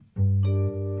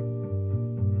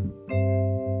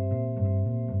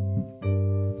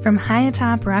From high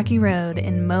atop Rocky Road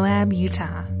in Moab,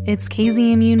 Utah, it's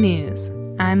KZMU News.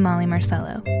 I'm Molly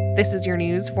Marcello. This is your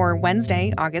news for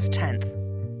Wednesday, August 10th.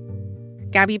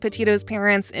 Gabby Petito's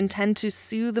parents intend to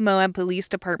sue the Moab Police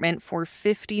Department for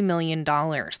 $50 million.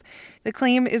 The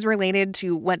claim is related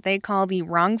to what they call the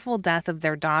wrongful death of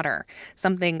their daughter,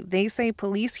 something they say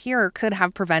police here could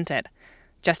have prevented.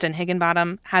 Justin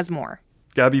Higginbottom has more.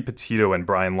 Gabby Petito and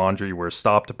Brian Laundrie were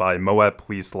stopped by Moab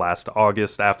police last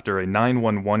August after a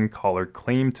 911 caller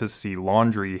claimed to see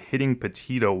Laundrie hitting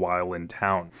Petito while in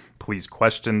town. Police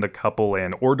questioned the couple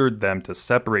and ordered them to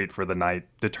separate for the night,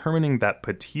 determining that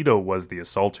Petito was the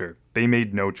assaulter. They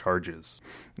made no charges.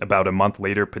 About a month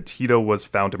later, Petito was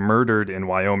found murdered in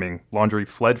Wyoming. Laundrie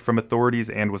fled from authorities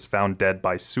and was found dead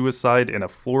by suicide in a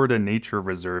Florida nature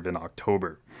reserve in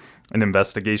October. An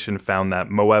investigation found that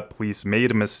Moab police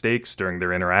made mistakes during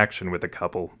their interaction with the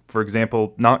couple. For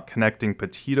example, not connecting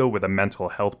Petito with a mental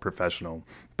health professional.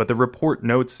 But the report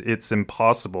notes it's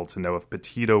impossible to know if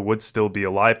Petito would still be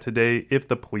alive today if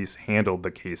the police handled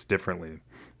the case differently.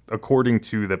 According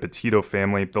to the Petito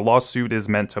family, the lawsuit is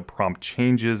meant to prompt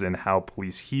changes in how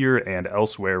police here and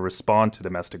elsewhere respond to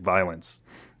domestic violence.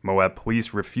 Moab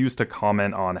police refuse to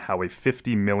comment on how a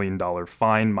 $50 million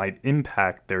fine might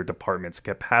impact their department's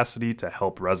capacity to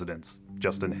help residents.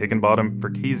 Justin Higginbottom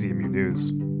for KZMU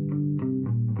News.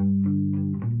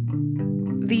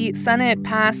 The Senate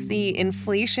passed the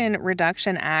Inflation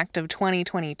Reduction Act of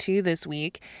 2022 this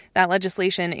week. That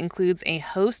legislation includes a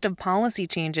host of policy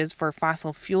changes for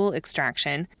fossil fuel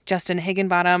extraction. Justin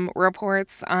Higginbottom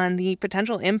reports on the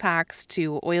potential impacts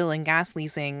to oil and gas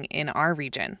leasing in our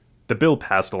region. The bill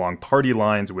passed along party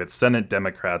lines with Senate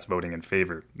Democrats voting in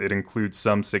favor. It includes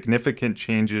some significant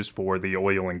changes for the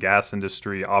oil and gas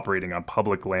industry operating on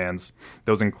public lands.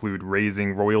 Those include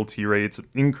raising royalty rates,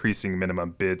 increasing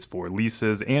minimum bids for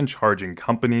leases, and charging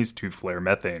companies to flare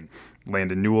methane.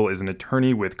 Landon Newell is an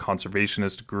attorney with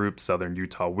conservationist group Southern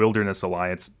Utah Wilderness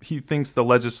Alliance. He thinks the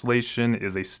legislation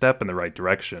is a step in the right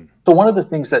direction. So one of the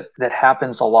things that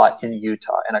happens a lot in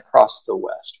Utah and across the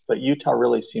West, but Utah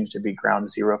really seems to be ground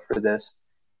zero for this,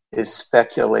 is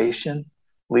speculation,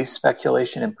 lease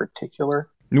speculation in particular.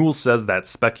 Newell says that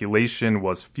speculation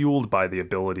was fueled by the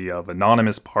ability of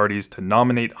anonymous parties to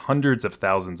nominate hundreds of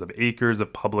thousands of acres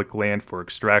of public land for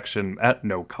extraction at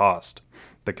no cost.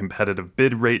 The competitive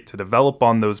bid rate to develop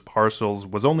on those parcels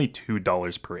was only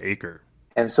 $2 per acre.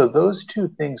 And so those two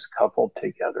things coupled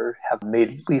together have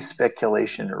made lease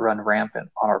speculation run rampant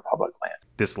on our public lands.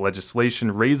 This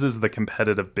legislation raises the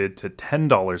competitive bid to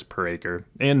 $10 per acre,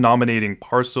 and nominating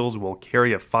parcels will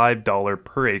carry a $5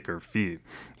 per acre fee.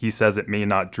 He says it may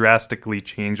not drastically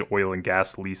change oil and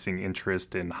gas leasing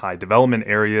interest in high development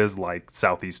areas like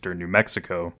southeastern New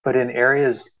Mexico. But in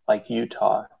areas like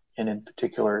Utah, and in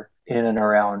particular in and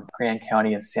around Grand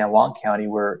County and San Juan County,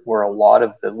 where a lot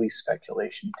of the lease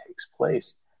speculation takes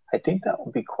place, I think that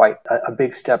will be quite a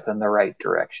big step in the right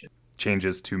direction.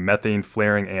 Changes to methane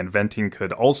flaring and venting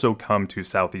could also come to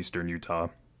southeastern Utah.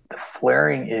 The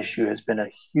flaring issue has been a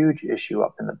huge issue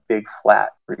up in the Big Flat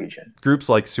region. Groups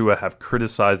like SUA have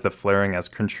criticized the flaring as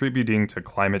contributing to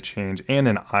climate change and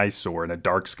an eyesore in a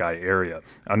dark sky area.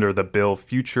 Under the bill,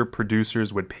 future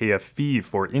producers would pay a fee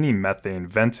for any methane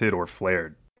vented or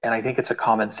flared. And I think it's a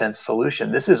common sense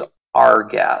solution. This is our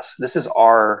gas. This is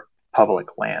our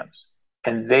public lands.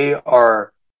 And they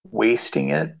are wasting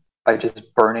it by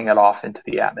just burning it off into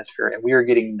the atmosphere. And we are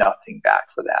getting nothing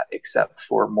back for that except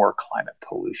for more climate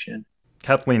pollution.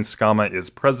 Kathleen Skama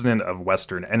is president of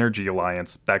Western Energy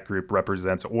Alliance. That group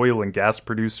represents oil and gas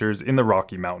producers in the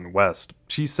Rocky Mountain West.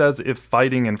 She says if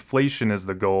fighting inflation is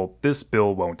the goal, this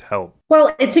bill won't help.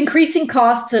 Well, it's increasing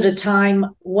costs at a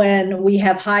time when we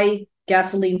have high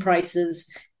gasoline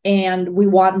prices and we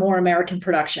want more American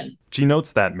production. She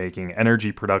notes that making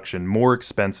energy production more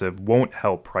expensive won't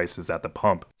help prices at the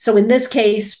pump. So in this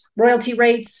case, royalty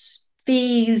rates,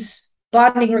 fees,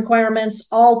 bonding requirements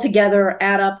all together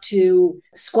add up to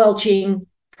squelching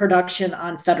production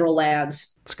on federal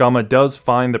lands. Skama does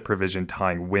find the provision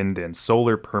tying wind and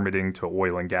solar permitting to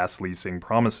oil and gas leasing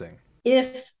promising.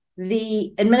 If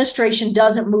the administration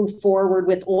doesn't move forward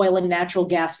with oil and natural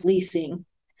gas leasing,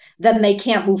 then they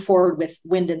can't move forward with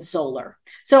wind and solar.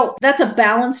 So that's a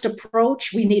balanced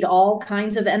approach. We need all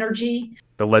kinds of energy.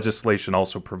 The legislation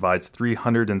also provides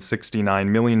 $369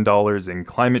 million in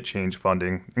climate change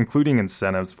funding, including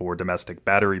incentives for domestic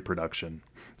battery production.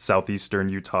 Southeastern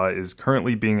Utah is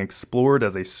currently being explored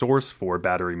as a source for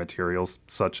battery materials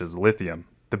such as lithium.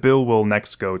 The bill will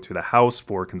next go to the House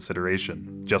for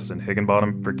consideration. Justin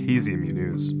Higginbottom for KZMU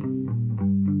News.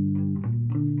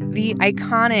 The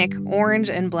iconic orange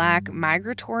and black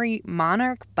migratory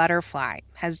monarch butterfly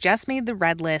has just made the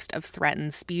red list of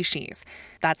threatened species.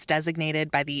 That's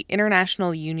designated by the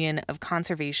International Union of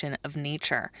Conservation of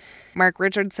Nature. Mark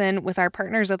Richardson, with our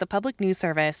partners at the Public News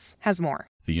Service, has more.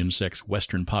 The insect's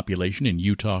western population in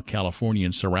Utah, California,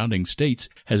 and surrounding states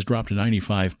has dropped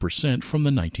 95% from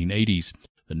the 1980s.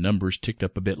 The numbers ticked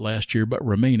up a bit last year but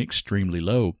remain extremely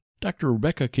low. Dr.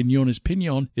 Rebecca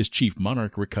Quinones-Pinon is Chief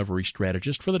Monarch Recovery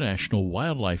Strategist for the National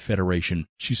Wildlife Federation.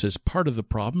 She says part of the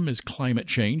problem is climate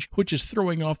change, which is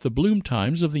throwing off the bloom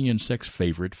times of the insect's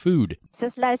favorite food.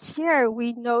 Since last year,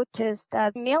 we noticed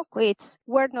that milkweeds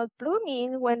were not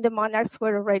blooming when the monarchs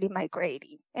were already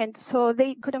migrating. And so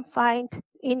they couldn't find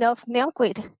enough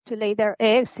milkweed to lay their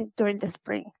eggs during the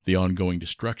spring. The ongoing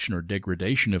destruction or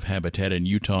degradation of habitat in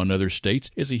Utah and other states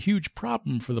is a huge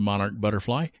problem for the monarch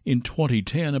butterfly. In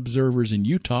 2010, observers in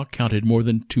Utah counted more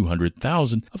than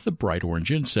 200,000 of the bright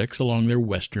orange insects along their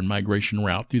western migration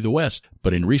route through the west.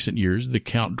 But in recent years, the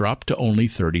count dropped to only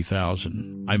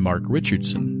 30,000. I'm Mark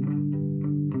Richardson.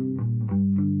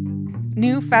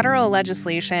 New federal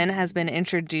legislation has been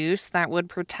introduced that would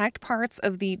protect parts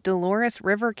of the Dolores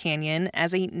River Canyon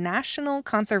as a national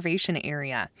conservation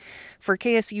area. For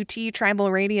KSUT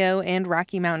Tribal Radio and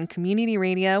Rocky Mountain Community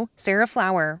Radio, Sarah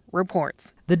Flower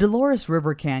reports. The Dolores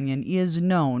River Canyon is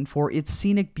known for its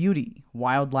scenic beauty,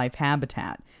 wildlife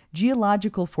habitat,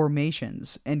 geological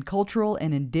formations, and cultural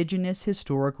and indigenous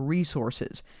historic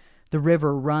resources. The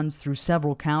river runs through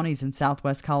several counties in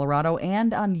southwest Colorado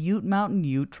and on Ute Mountain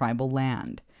Ute tribal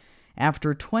land.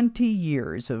 After 20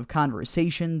 years of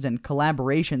conversations and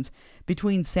collaborations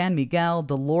between San Miguel,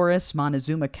 Dolores,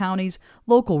 Montezuma counties,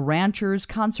 local ranchers,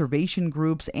 conservation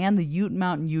groups, and the Ute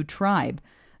Mountain Ute tribe,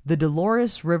 the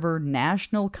Dolores River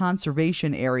National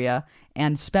Conservation Area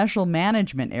and Special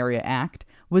Management Area Act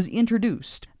was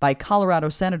introduced by Colorado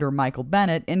Senator Michael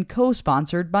Bennet and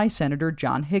co-sponsored by Senator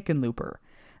John Hickenlooper.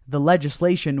 The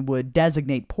legislation would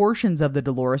designate portions of the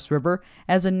Dolores River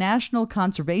as a National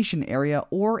Conservation Area,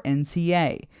 or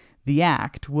NCA. The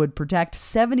act would protect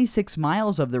 76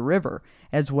 miles of the river,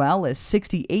 as well as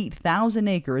 68,000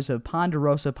 acres of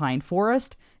ponderosa pine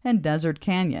forest and desert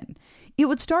canyon. It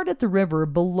would start at the river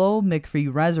below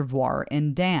McPhee Reservoir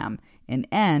and Dam and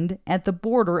end at the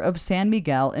border of San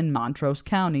Miguel and Montrose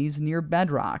counties near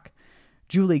Bedrock.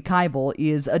 Julie Keibel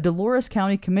is a Dolores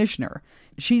County Commissioner.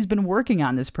 She's been working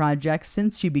on this project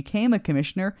since she became a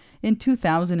commissioner in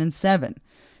 2007.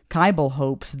 Keibel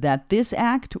hopes that this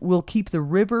act will keep the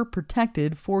river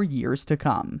protected for years to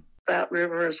come. That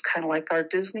river is kind of like our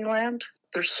Disneyland.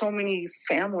 There's so many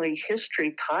family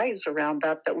history ties around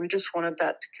that we just wanted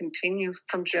that to continue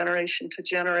from generation to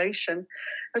generation,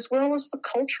 as well as the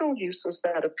cultural uses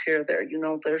that appear there. You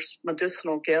know, there's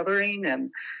medicinal gathering, and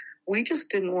we just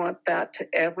didn't want that to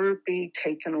ever be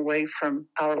taken away from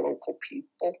our local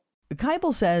people.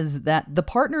 Keibel says that the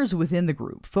partners within the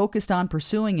group focused on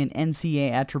pursuing an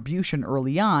NCA attribution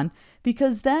early on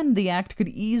because then the act could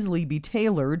easily be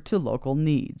tailored to local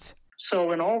needs.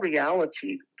 So in all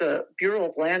reality, the Bureau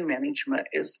of Land Management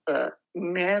is the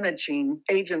managing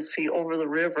agency over the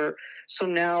river. So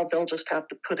now they'll just have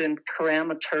to put in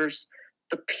parameters,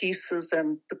 the pieces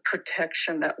and the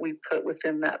protection that we put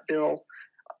within that bill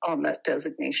on that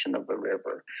designation of the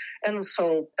river. And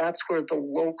so that's where the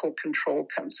local control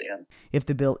comes in. If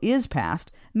the bill is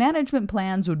passed, management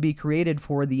plans would be created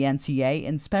for the NCA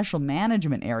in special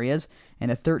management areas, and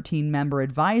a 13-member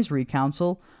advisory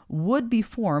council would be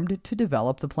formed to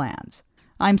develop the plans.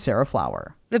 I'm Sarah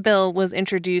Flower. The bill was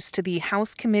introduced to the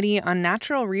House Committee on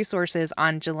Natural Resources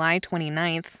on July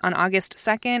 29th. On August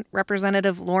 2nd,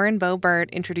 Representative Lauren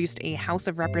Boebert introduced a House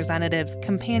of Representatives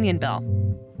companion bill.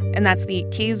 And that's the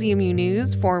KZMU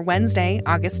News for Wednesday,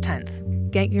 August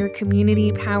 10th. Get your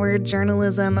community-powered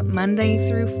journalism Monday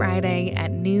through Friday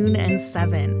at noon and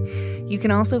 7. You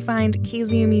can also find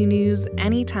KZMU News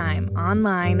anytime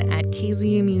online at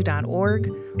kzmu.org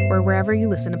or wherever you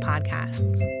listen to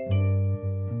podcasts.